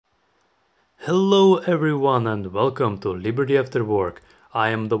Hello everyone and welcome to Liberty After Work. I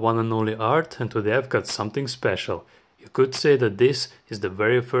am the one and only Art, and today I've got something special. You could say that this is the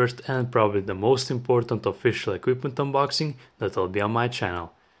very first and probably the most important official equipment unboxing that will be on my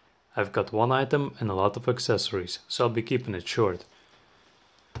channel. I've got one item and a lot of accessories, so I'll be keeping it short.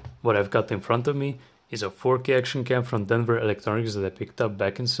 What I've got in front of me is a 4K action cam from Denver Electronics that I picked up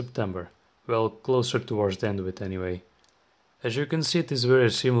back in September. Well, closer towards the end of it anyway. As you can see, it is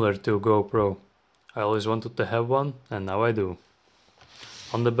very similar to GoPro. I always wanted to have one, and now I do.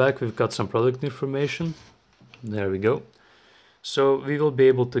 On the back we've got some product information. There we go. So we will be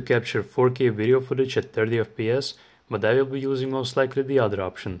able to capture 4K video footage at 30 fps, but I will be using most likely the other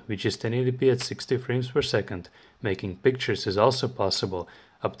option, which is 1080p at 60 frames per second. Making pictures is also possible,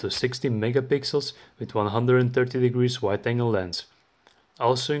 up to 60 megapixels with 130 degrees wide angle lens.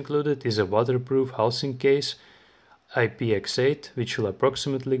 Also included is a waterproof housing case, IPX8, which will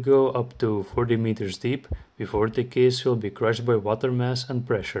approximately go up to 40 meters deep before the case will be crushed by water mass and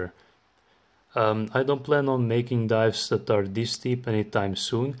pressure. I don't plan on making dives that are this deep anytime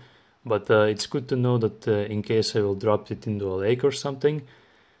soon, but it's good to know that in case I will drop it into a lake or something,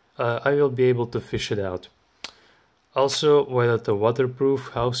 I will be able to fish it out. Also, why that the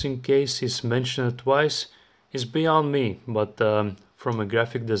waterproof housing case is mentioned twice is beyond me, but from a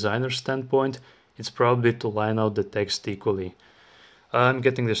graphic designer standpoint, it's probably to line out the text equally. I'm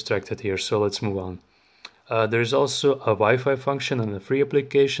getting distracted here, so let's move on. There is also a Wi-Fi function and a free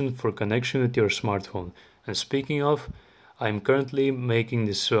application for connection with your smartphone. And speaking of, I'm currently making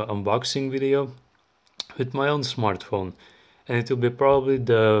this unboxing video with my own smartphone. And it will be probably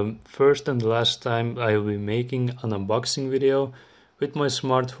the first and the last time I will be making an unboxing video with my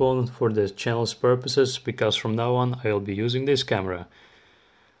smartphone for the channel's purposes, because from now on I will be using this camera.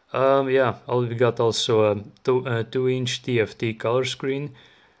 We got also a 2-inch TFT color screen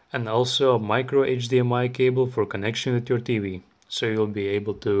and also a micro HDMI cable for connection with your TV. So you'll be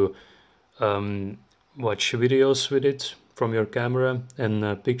able to watch videos with it from your camera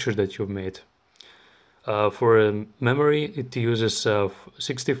and pictures that you've made. For memory, it uses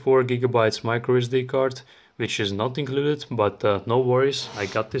 64 gigabytes micro SD card, which is not included, but no worries, I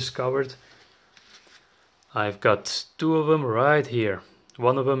got this covered. I've got two of them right here.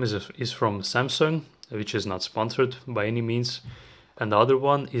 One of them is from Samsung, which is not sponsored by any means, and the other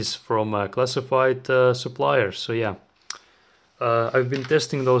one is from a classified supplier. So yeah, I've been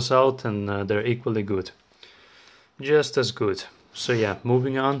testing those out and they're equally good. Just as good. So yeah,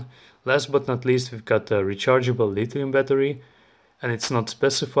 moving on. Last but not least, we've got a rechargeable lithium battery, and it's not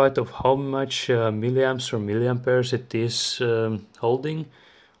specified of how much milliamps or milliamperes it is holding,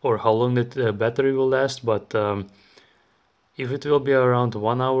 or how long the battery will last, but if it will be around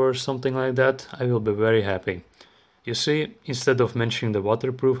 1 hour or something like that, I will be very happy. You see, instead of mentioning the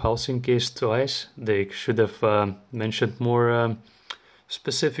waterproof housing case twice, they should have mentioned more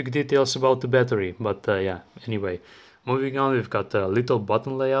specific details about the battery, but yeah, anyway. Moving on, we've got a little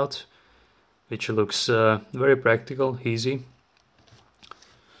button layout, which looks very practical, easy.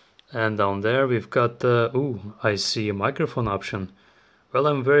 And down there we've got, I see a microphone option. Well,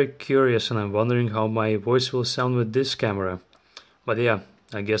 I'm very curious and I'm wondering how my voice will sound with this camera. But yeah,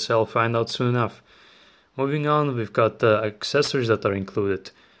 I guess I'll find out soon enough. Moving on, we've got accessories that are included.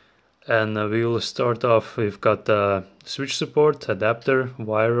 And we will start off, we've got switch support, adapter,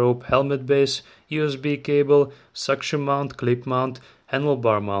 wire rope, helmet base, USB cable, suction mount, clip mount,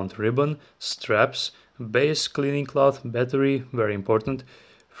 handlebar mount, ribbon, straps, base, cleaning cloth, battery, very important,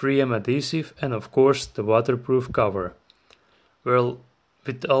 3M adhesive, and of course the waterproof cover. Well,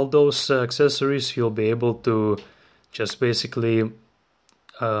 with all those accessories, you'll be able to just basically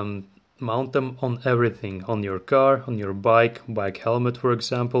mount them on everything, on your car, on your bike helmet, for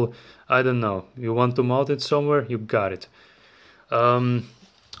example. I don't know, you want to mount it somewhere, you got it.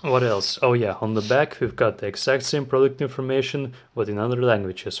 What else? Oh yeah, on the back we've got the exact same product information, but in other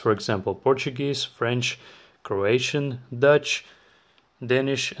languages. For example, Portuguese, French, Croatian, Dutch,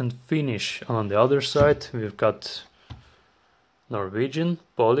 Danish and Finnish. And on the other side we've got Norwegian,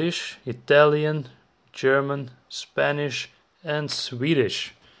 Polish, Italian, German, Spanish and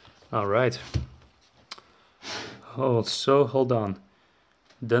Swedish. Alright. Also, hold on.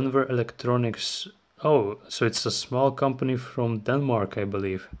 Denver Electronics. Oh, so it's a small company from Denmark, I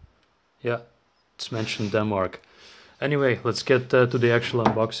believe. Yeah, it's mentioned Denmark. Anyway, let's get to the actual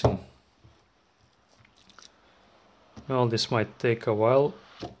unboxing. Well, this might take a while.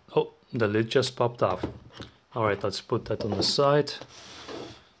 Oh, the lid just popped off. Alright, let's put that on the side.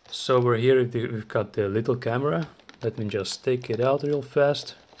 So over here we've got the little camera. Let me just take it out real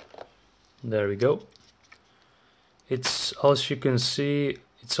fast. There we go. It's, as you can see,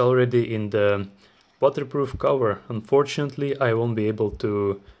 it's already in the waterproof cover. Unfortunately, I won't be able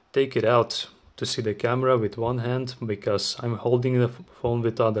to take it out to see the camera with one hand because I'm holding the phone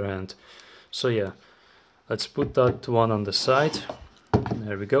with the other hand. So yeah, let's put that one on the side.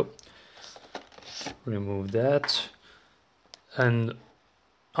 There we go. Remove that. And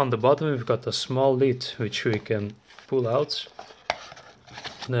on the bottom we've got a small lid which we can pull out.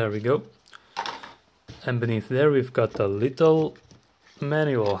 There we go. And beneath there we've got a little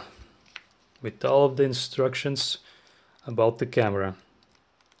manual with all of the instructions about the camera.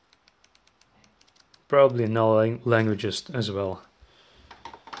 Probably in all languages as well.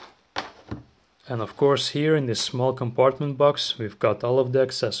 And of course here in this small compartment box we've got all of the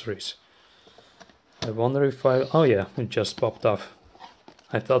accessories. I wonder if oh yeah, it just popped off.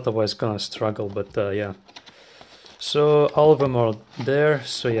 I thought I was gonna struggle, but yeah. So all of them are there,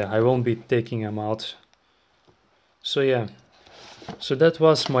 so yeah, I won't be taking them out. So yeah, so that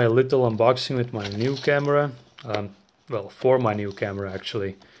was my little unboxing with my new camera. Well, for my new camera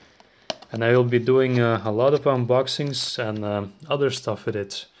actually. And I will be doing a lot of unboxings and other stuff with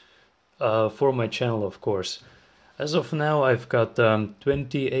it for my channel, of course. As of now, I've got 29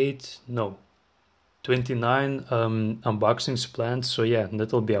 unboxings planned, so yeah,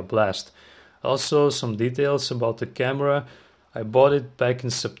 that'll be a blast. Also, some details about the camera. I bought it back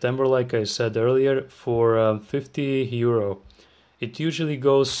in September, like I said earlier, for 50 euro. It usually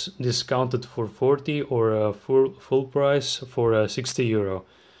goes discounted for 40 or full price for 60 euro.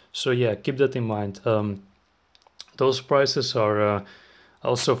 So yeah, keep that in mind. Those prices are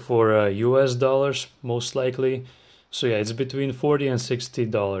also for US dollars, most likely. So yeah, it's between 40 and 60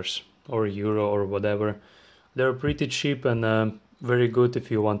 dollars or euro or whatever. They're pretty cheap and very good if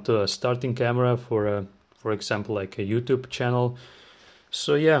you want a starting camera for example, like a YouTube channel.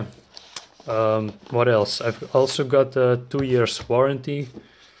 So yeah, what else? I've also got a 2 years warranty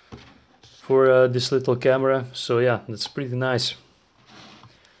for this little camera. So yeah, that's pretty nice.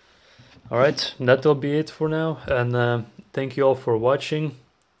 Alright, that'll be it for now, and thank you all for watching.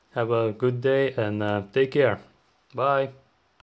 Have a good day and take care. Bye.